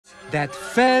That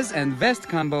fez and vest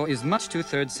combo is much too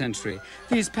 3rd century.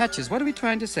 These patches, what are we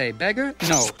trying to say? Beggar?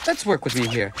 No, let's work with me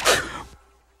here.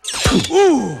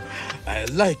 Ooh, I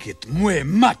like it muy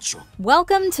macho.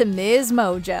 Welcome to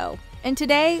MsMojo. And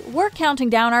today, we're counting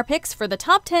down our picks for the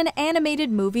top 10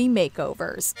 animated movie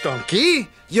makeovers. Donkey,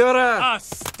 you're A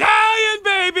stallion,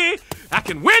 baby! I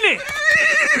can win it!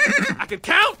 I can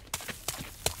count!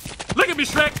 Look at me,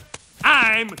 Shrek!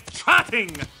 I'm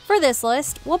trotting! For this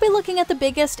list, we'll be looking at the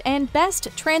biggest and best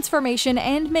transformation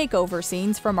and makeover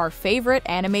scenes from our favorite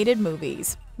animated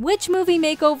movies. Which movie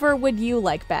makeover would you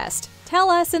like best? Tell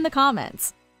us in the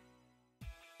comments.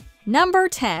 Number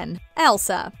 10.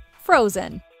 Elsa,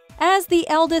 Frozen. As the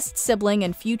eldest sibling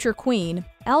and future queen,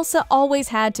 Elsa always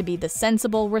had to be the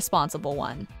sensible, responsible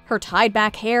one. Her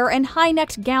tied-back hair and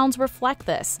high-necked gowns reflect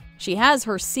this. She has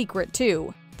her secret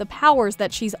too, the powers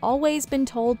that she's always been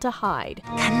told to hide.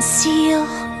 Conceal,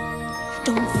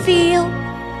 don't feel,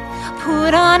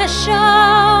 put on a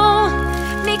show,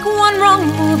 make one wrong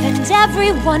move and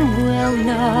everyone will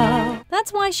know.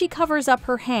 That's why she covers up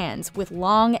her hands with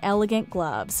long, elegant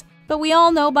gloves. But we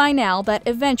all know by now that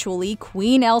eventually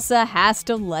Queen Elsa has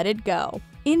to let it go.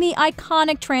 In the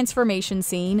iconic transformation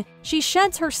scene, she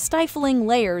sheds her stifling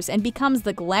layers and becomes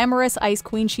the glamorous ice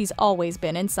queen she's always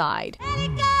been inside. Let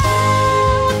it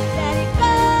go,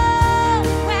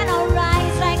 when I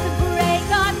rise like the break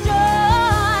of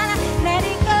dawn. Let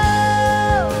it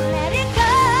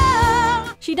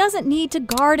go. She doesn't need to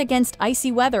guard against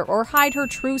icy weather or hide her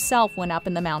true self when up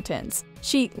in the mountains.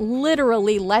 She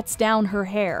literally lets down her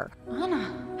hair.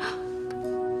 Anna.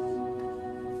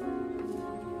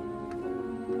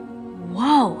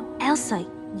 Whoa, Elsa,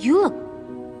 you look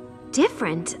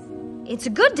different. It's a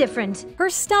good different.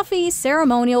 Her stuffy,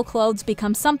 ceremonial clothes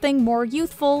become something more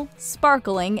youthful,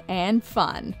 sparkling, and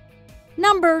fun.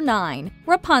 Number 9.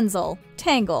 Rapunzel,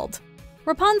 Tangled.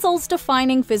 Rapunzel's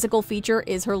defining physical feature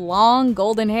is her long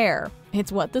golden hair.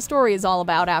 It's what the story is all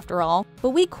about after all,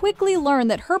 but we quickly learn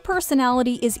that her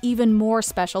personality is even more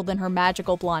special than her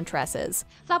magical blonde tresses.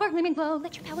 Flower gleaming glow,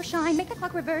 let your power shine, make the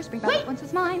clock reverse, bring back what once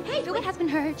was mine. Do what has been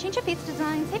heard, change your fate's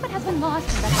design, save what has been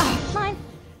lost, and that's mine.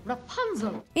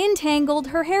 Rapunzel. In Tangled,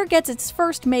 her hair gets its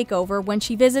first makeover when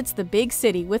she visits the big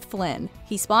city with Flynn.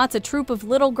 He spots a troop of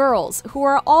little girls who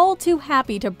are all too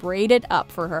happy to braid it up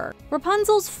for her.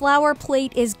 Rapunzel's flower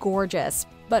plait is gorgeous,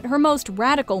 but her most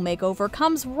radical makeover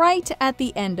comes right at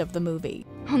the end of the movie.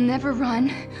 I'll never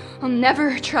run. I'll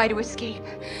never try to escape.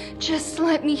 Just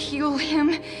let me heal him,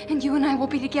 and you and I will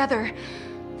be together.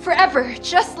 Forever,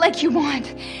 just like you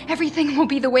want. Everything will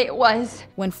be the way it was.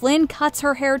 When Flynn cuts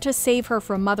her hair to save her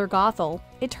from Mother Gothel,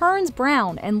 it turns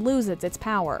brown and loses its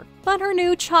power. But her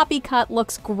new choppy cut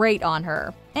looks great on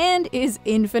her, and is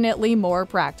infinitely more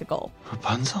practical.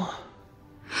 Rapunzel?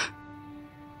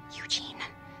 Eugene.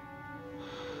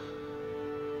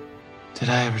 Did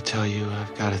I ever tell you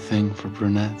I've got a thing for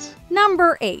brunettes?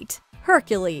 Number 8.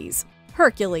 Hercules.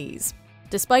 Hercules.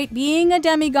 Despite being a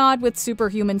demigod with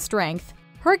superhuman strength,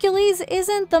 Hercules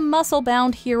isn't the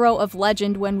muscle-bound hero of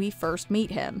legend when we first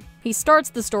meet him. He starts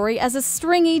the story as a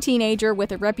stringy teenager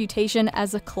with a reputation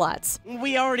as a klutz.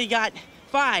 We already got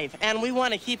 5, and we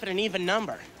want to keep it an even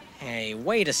number. Hey,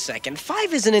 wait a second.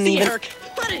 5 isn't an even...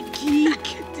 What a geek.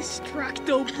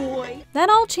 Distracto boy.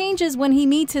 That all changes when he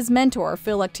meets his mentor,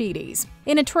 Philoctetes.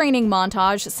 In a training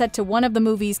montage set to one of the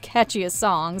movie's catchiest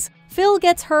songs, Phil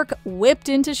gets Herc whipped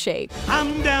into shape.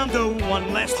 I'm down to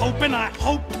one last hope, and I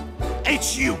hope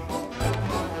it's you.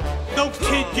 No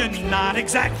kid, you're not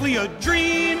exactly a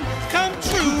dream come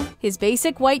true. His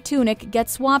basic white tunic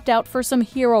gets swapped out for some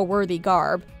hero-worthy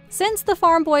garb, since the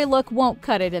farm boy look won't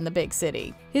cut it in the big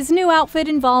city. His new outfit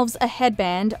involves a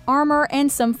headband, armor,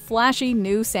 and some flashy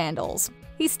new sandals.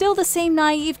 He's still the same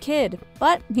naive kid,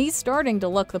 but he's starting to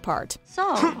look the part.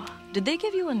 So, did they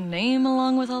give you a name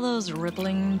along with all those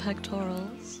rippling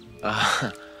pectorals?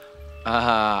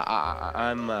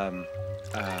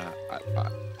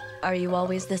 Are you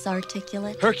always this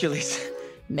articulate? Hercules.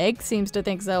 Meg seems to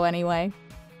think so anyway.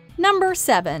 Number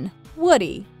 7.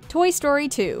 Woody, Toy Story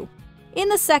 2. In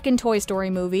the second Toy Story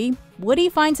movie, Woody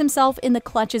finds himself in the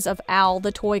clutches of Al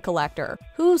the toy collector,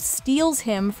 who steals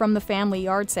him from the family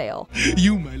yard sale.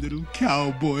 You, my little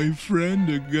cowboy friend,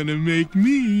 are gonna make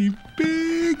me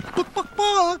big.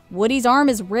 Woody's arm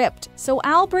is ripped, so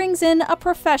Al brings in a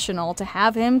professional to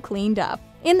have him cleaned up.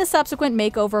 In the subsequent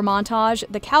makeover montage,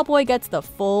 the cowboy gets the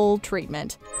full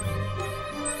treatment.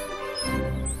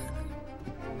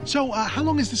 So, how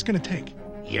long is this gonna take?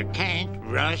 You can't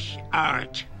rush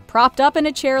art. Propped up in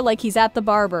a chair like he's at the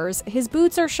barber's, his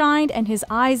boots are shined and his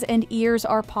eyes and ears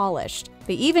are polished.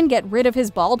 They even get rid of his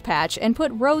bald patch and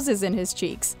put roses in his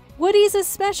cheeks. Woody's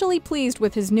especially pleased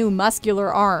with his new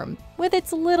muscular arm, with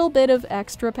its little bit of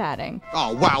extra padding.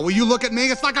 Oh, wow, will you look at me?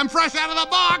 It's like I'm fresh out of the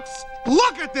box!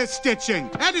 Look at this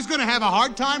stitching! Eddie's gonna have a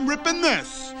hard time ripping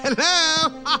this.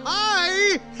 Hello?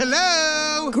 Hi!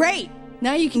 Hello? Great!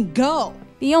 Now you can go!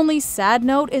 The only sad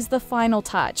note is the final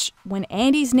touch, when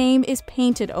Andy's name is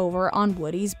painted over on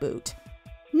Woody's boot.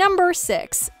 Number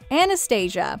 6.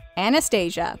 Anastasia.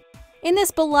 Anastasia. In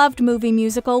this beloved movie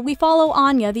musical, we follow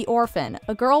Anya the orphan,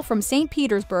 a girl from St.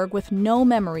 Petersburg with no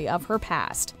memory of her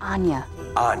past. Anya.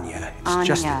 Anya.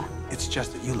 Anya. It's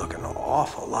just that you look an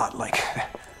awful lot like...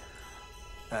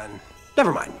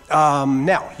 never mind.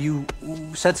 Now, you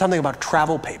said something about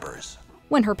travel papers.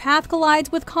 When her path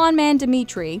collides with conman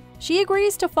Dmitri, she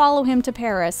agrees to follow him to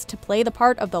Paris to play the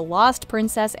part of the lost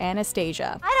princess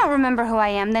Anastasia. I don't remember who I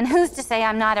am, then who's to say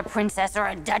I'm not a princess or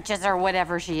a duchess or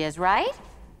whatever she is, right?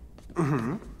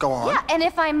 Mm-hmm. Go on. Yeah, and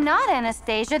if I'm not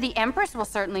Anastasia, the Empress will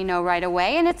certainly know right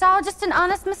away, and it's all just an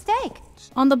honest mistake.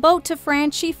 On the boat to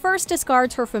France, she first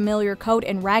discards her familiar coat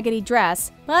and raggedy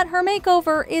dress, but her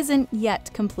makeover isn't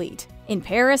yet complete. In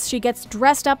Paris, she gets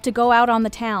dressed up to go out on the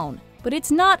town. But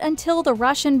it's not until the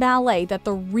Russian ballet that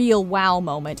the real wow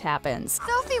moment happens.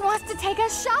 Sophie wants to take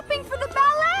us shopping for the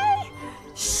ballet!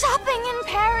 Shopping in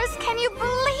Paris, can you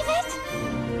believe it?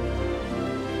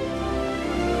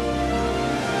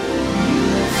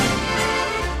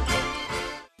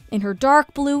 In her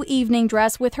dark blue evening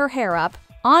dress with her hair up,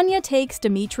 Anya takes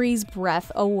Dimitri's breath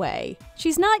away.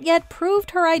 She's not yet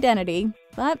proved her identity,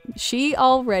 but she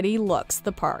already looks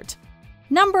the part.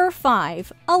 Number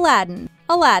 5. Aladdin.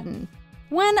 Aladdin.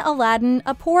 When Aladdin,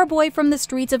 a poor boy from the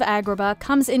streets of Agrabah,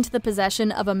 comes into the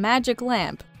possession of a magic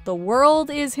lamp, the world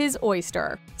is his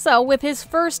oyster. So, with his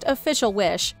first official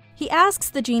wish, he asks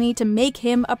the genie to make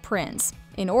him a prince,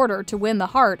 in order to win the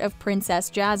heart of Princess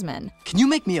Jasmine. Can you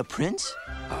make me a prince?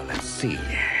 Oh, let's see.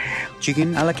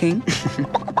 Chicken a la king?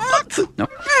 No,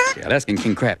 yeah, that's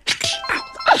king crab. Ow.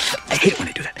 I hate it when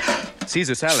I do that.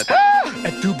 Caesar salad.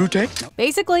 Et tu, Brute? No.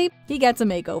 Basically, he gets a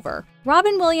makeover.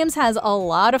 Robin Williams has a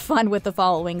lot of fun with the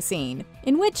following scene,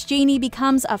 in which Genie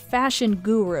becomes a fashion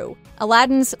guru.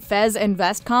 Aladdin's fez and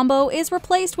vest combo is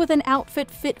replaced with an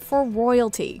outfit fit for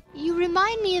royalty. You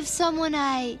remind me of someone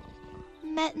I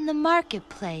met in the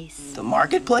marketplace. The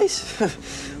marketplace?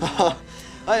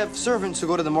 I have servants who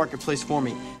go to the marketplace for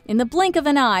me. In the blink of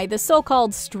an eye, the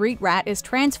so-called street rat is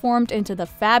transformed into the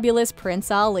fabulous Prince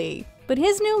Ali. But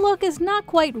his new look is not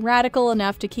quite radical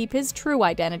enough to keep his true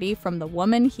identity from the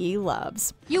woman he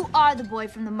loves. You are the boy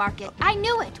from the market. I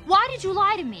knew it. Why did you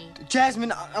lie to me?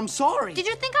 Jasmine, I'm sorry. Did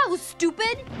you think I was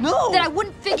stupid? No. That I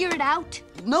wouldn't figure it out?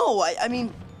 No, I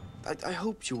mean, I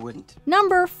hoped you wouldn't.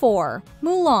 Number 4.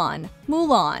 Mulan.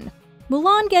 Mulan.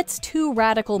 Mulan gets 2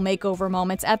 radical makeover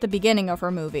moments at the beginning of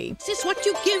her movie. Is this what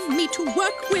you give me to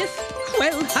work with?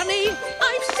 Well, honey,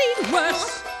 I've seen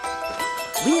worse.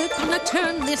 We're gonna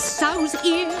turn this sow's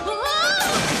ear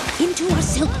into a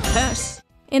silk purse.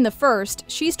 In the first,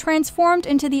 she's transformed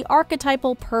into the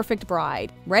archetypal perfect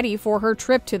bride, ready for her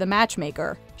trip to the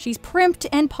matchmaker. She's primped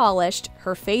and polished,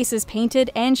 her face is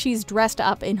painted, and she's dressed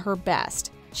up in her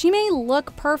best. She may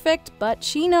look perfect, but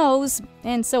she knows,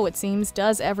 and so it seems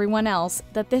does everyone else,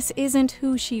 that this isn't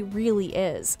who she really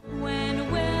is. When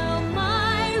will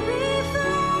my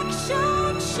reflection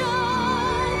show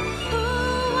who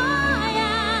I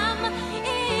am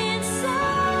inside?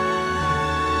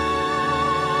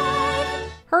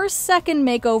 Her second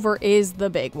makeover is the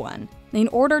big one. In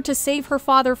order to save her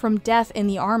father from death in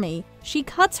the army, she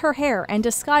cuts her hair and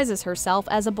disguises herself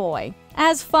as a boy.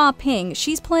 As Fa Ping,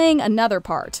 she's playing another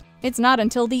part. It's not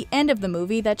until the end of the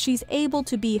movie that she's able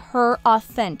to be her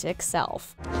authentic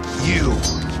self.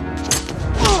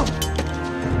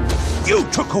 You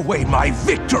took away my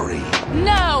victory!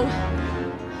 No!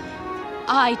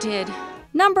 I did.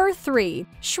 Number 3.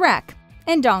 Shrek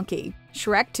and Donkey.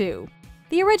 Shrek 2.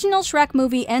 The original Shrek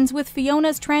movie ends with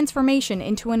Fiona's transformation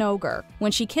into an ogre.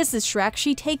 When she kisses Shrek,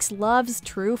 she takes love's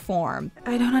true form.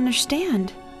 I don't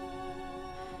understand.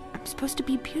 I'm supposed to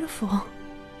be beautiful.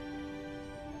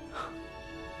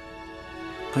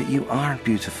 But you are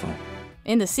beautiful.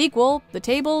 In the sequel, the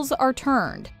tables are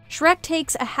turned. Shrek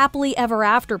takes a happily ever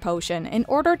after potion in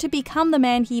order to become the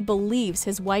man he believes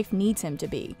his wife needs him to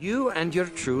be. You and your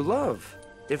true love.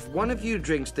 If one of you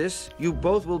drinks this, you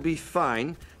both will be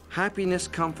fine. Happiness,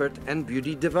 comfort, and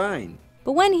beauty divine.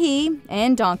 But when he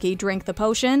and Donkey drink the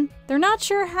potion, they're not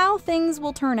sure how things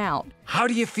will turn out. How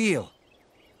do you feel?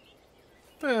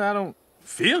 Well, I don't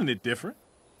feel any different.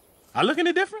 I look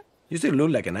any different? You still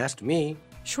look like an ass to me.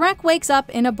 Shrek wakes up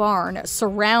in a barn,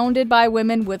 surrounded by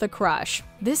women with a crush.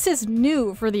 This is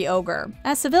new for the ogre,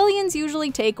 as civilians usually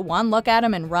take one look at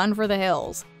him and run for the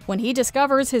hills. When he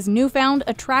discovers his newfound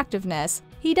attractiveness,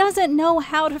 he doesn't know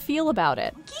how to feel about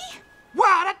it.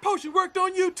 Wow, that potion worked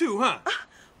on you too, huh?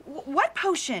 What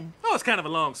potion? Oh, it's kind of a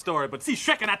long story, but see,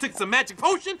 Shrek and I took some magic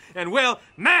potion, and well,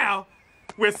 now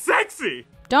we're sexy!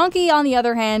 Donkey, on the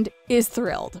other hand, is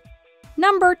thrilled.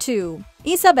 Number 2.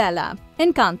 Isabella,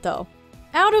 Encanto.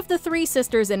 Out of the 3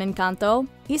 sisters in Encanto,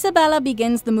 Isabella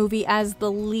begins the movie as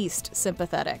the least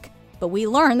sympathetic. But we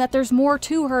learn that there's more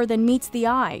to her than meets the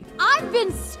eye. I've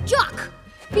been stuck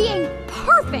being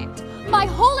perfect my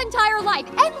whole entire life,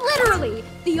 and literally,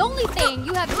 the only thing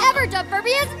you have ever done for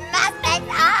me is mess things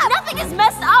up! Nothing is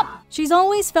messed up! She's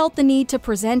always felt the need to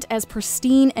present as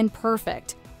pristine and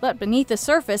perfect. But beneath the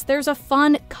surface, there's a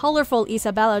fun, colorful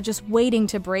Isabella just waiting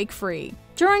to break free.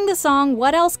 During the song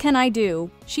What Else Can I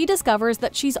Do?, she discovers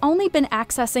that she's only been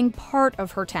accessing part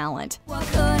of her talent. What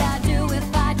could I do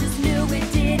if I just knew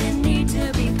it didn't need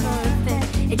to be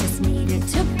perfect? It just needed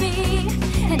to be,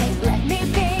 and it let me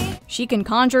be. She can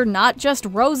conjure not just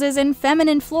roses and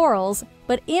feminine florals,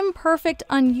 but imperfect,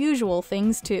 unusual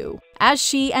things too. As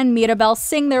she and Mirabel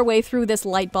sing their way through this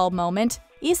lightbulb moment,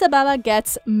 Isabella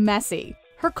gets messy.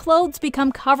 Her clothes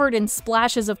become covered in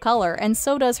splashes of color, and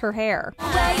so does her hair.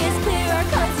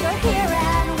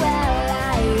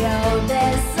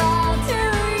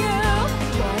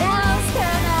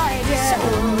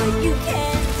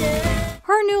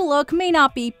 Her new look may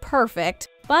not be perfect,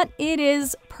 but it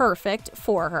is perfect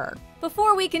for her.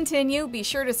 Before we continue, be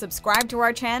sure to subscribe to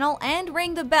our channel and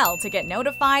ring the bell to get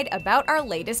notified about our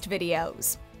latest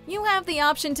videos. You have the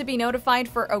option to be notified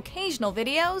for occasional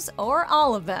videos or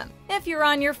all of them. If you're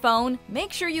on your phone,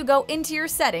 make sure you go into your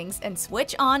settings and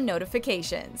switch on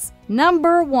notifications.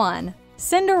 Number 1.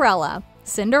 Cinderella.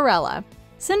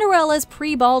 Cinderella's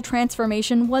pre-ball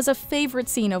transformation was a favorite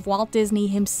scene of Walt Disney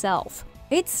himself.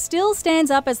 It still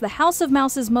stands up as the House of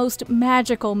Mouse's most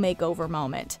magical makeover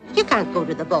moment. You can't go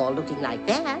to the ball looking like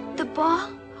that. The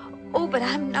ball? Oh, but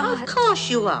I'm not. Of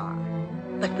course you are.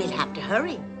 But we'll have to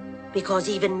hurry, because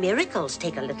even miracles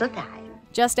take a little time.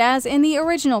 Just as in the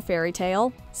original fairy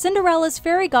tale, Cinderella's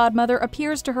fairy godmother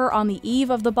appears to her on the eve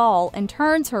of the ball and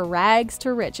turns her rags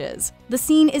to riches. The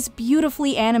scene is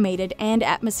beautifully animated and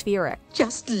atmospheric.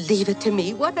 Just leave it to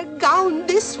me. What a gown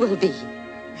this will be.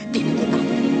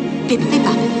 Bibbidi-bobbidi,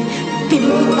 bibbidi-bobbidi,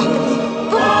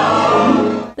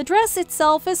 bibbidi-bobbidi. The dress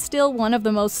itself is still one of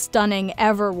the most stunning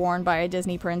ever worn by a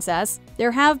Disney princess.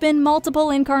 There have been multiple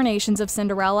incarnations of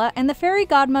Cinderella, and the fairy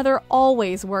godmother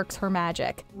always works her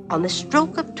magic. On the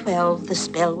stroke of 12, the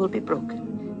spell will be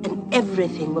broken, and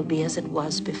everything will be as it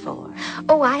was before.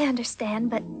 Oh, I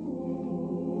understand, but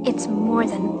it's more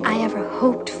than I ever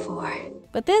hoped for.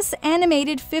 But this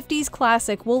animated 50s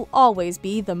classic will always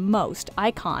be the most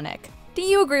iconic. Do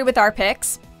you agree with our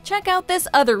picks? Check out this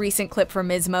other recent clip from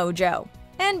MsMojo.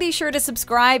 And be sure to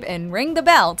subscribe and ring the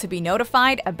bell to be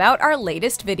notified about our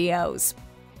latest videos.